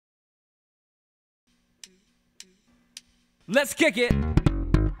Let's kick it.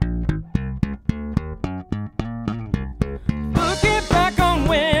 Looking back on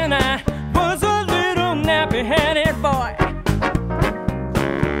when I was a little nappy-headed boy,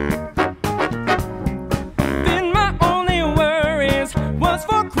 then my only worries was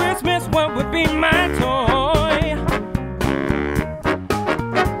for Christmas what would be my toy.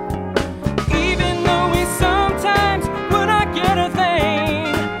 Even though we sometimes would not get a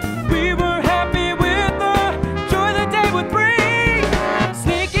thing, we were happy with the joy the day would bring.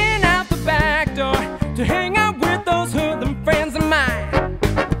 Sneaking out the back door to hang out with those hoodlum friends of mine.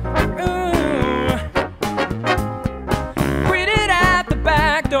 Greeted at the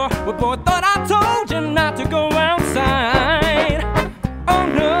back door, well, boy, thought I told you not to go outside. Oh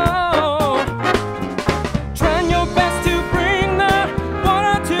no, trying your best to bring the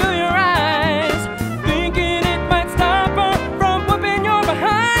water to your eyes, thinking it might stop her from whooping your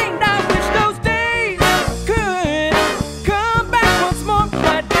behind. I wish those days could come back once more.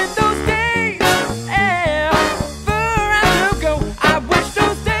 Why did those days ever have to go? I wish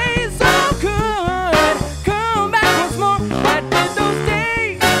those days all could come back once more. Why did those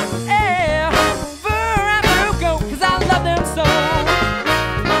days ever have to go? 'Cause I love them so.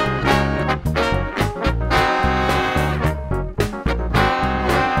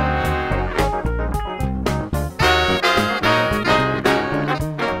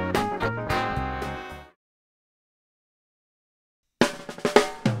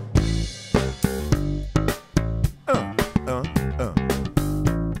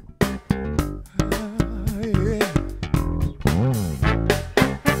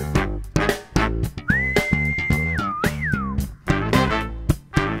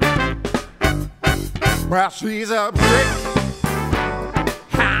 Well, she's a brick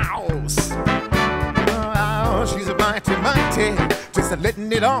house. Oh, she's a mighty, mighty, just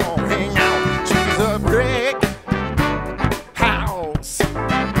letting it all hang out. She's a brick house.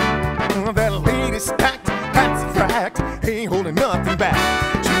 That lady stacked, that's a fact, ain't holding nothing back.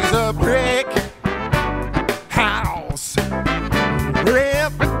 She's a brick house.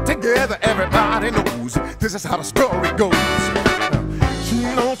 Well, put together, everybody knows this is how the story goes. She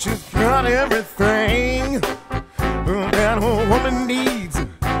knows she's got everything that a woman needs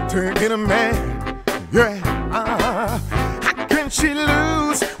to get a man. Yeah, how can she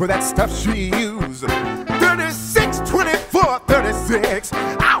lose with that stuff she used? 36, 24, 36.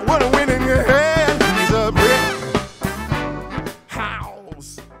 I wanna win in your hand. She's a brick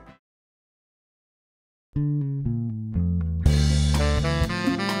house.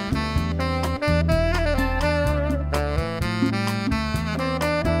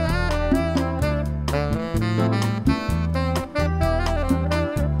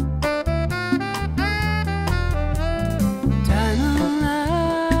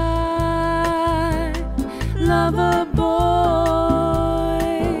 Lover boy,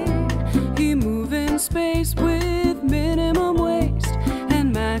 he move in space with minimum waste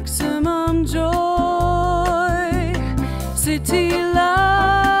and maximum joy. City lights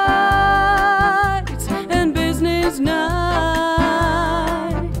and business nights.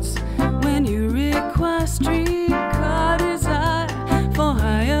 When you require streetcar desire for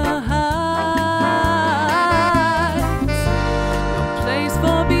higher heights, no place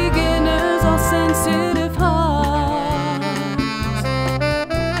for beginners or sensitive hearts.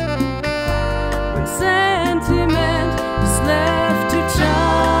 When sentiment is left to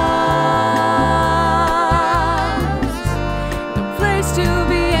chance, no place to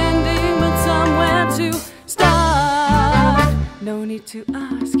be ending but somewhere to start. No need to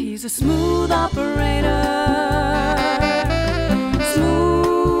ask, he's a smooth operator.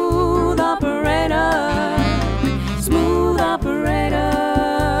 Smooth operator. Smooth operator.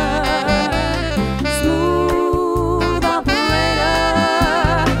 Smooth operator.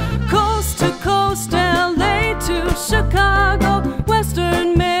 Coast to coast, LA to Chicago, Western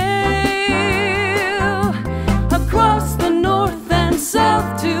Mail. Across the north and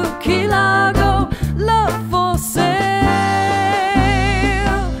south to Key Largo, love for sale.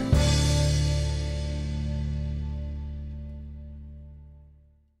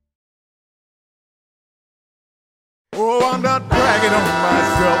 Oh, I'm not bragging on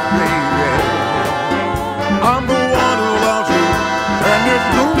myself, baby. I'm the one who loves you, and there's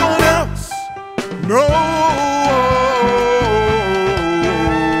no one else, no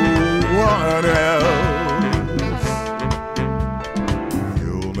one else.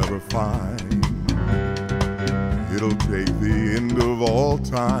 You'll never find it'll take the end of all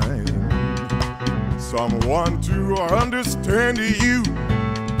time someone to understand you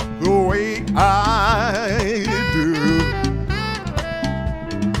the way I do.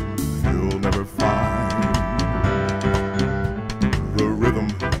 You'll never find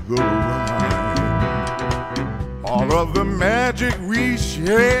of the magic we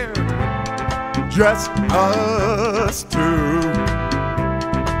share, just us two.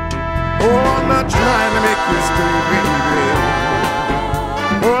 Oh, I'm not trying to make you stay, baby,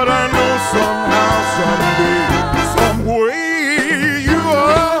 but I know somehow, someday, some way you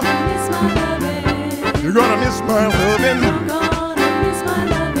are. You're gonna miss my loving.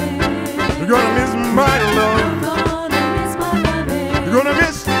 You're gonna miss my love. You're gonna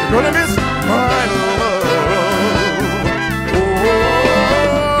miss my love.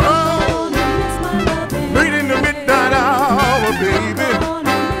 Oh, late in the midnight hour, baby,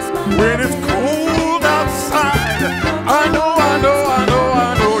 when it's cold outside, I know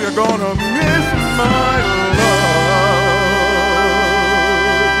you're gonna miss my love.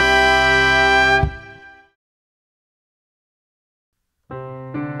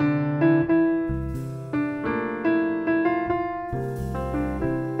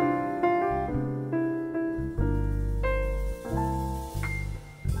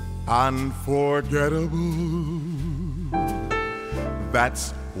 Unforgettable,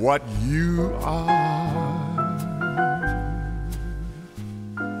 that's what you are.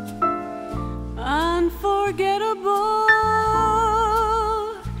 Unforgettable,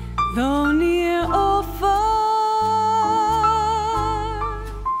 though near or far.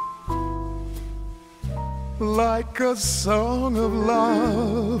 Like a song of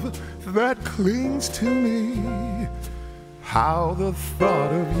love that clings to me. How the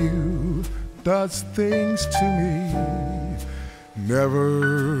thought of you does things to me.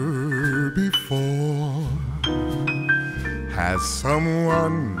 Never before has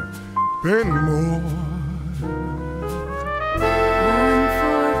someone been more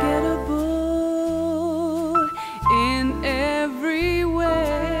Unforgettable in every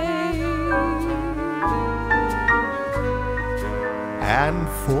way. and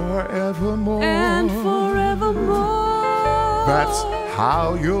forevermore. And forevermore. That's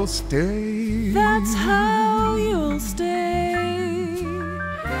how you'll stay. That's how you'll stay.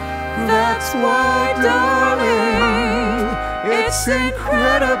 That's why, darling, it's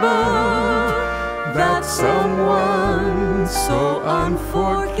incredible that someone so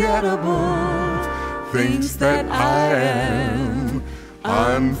unforgettable thinks that I am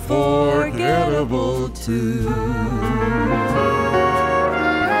unforgettable too.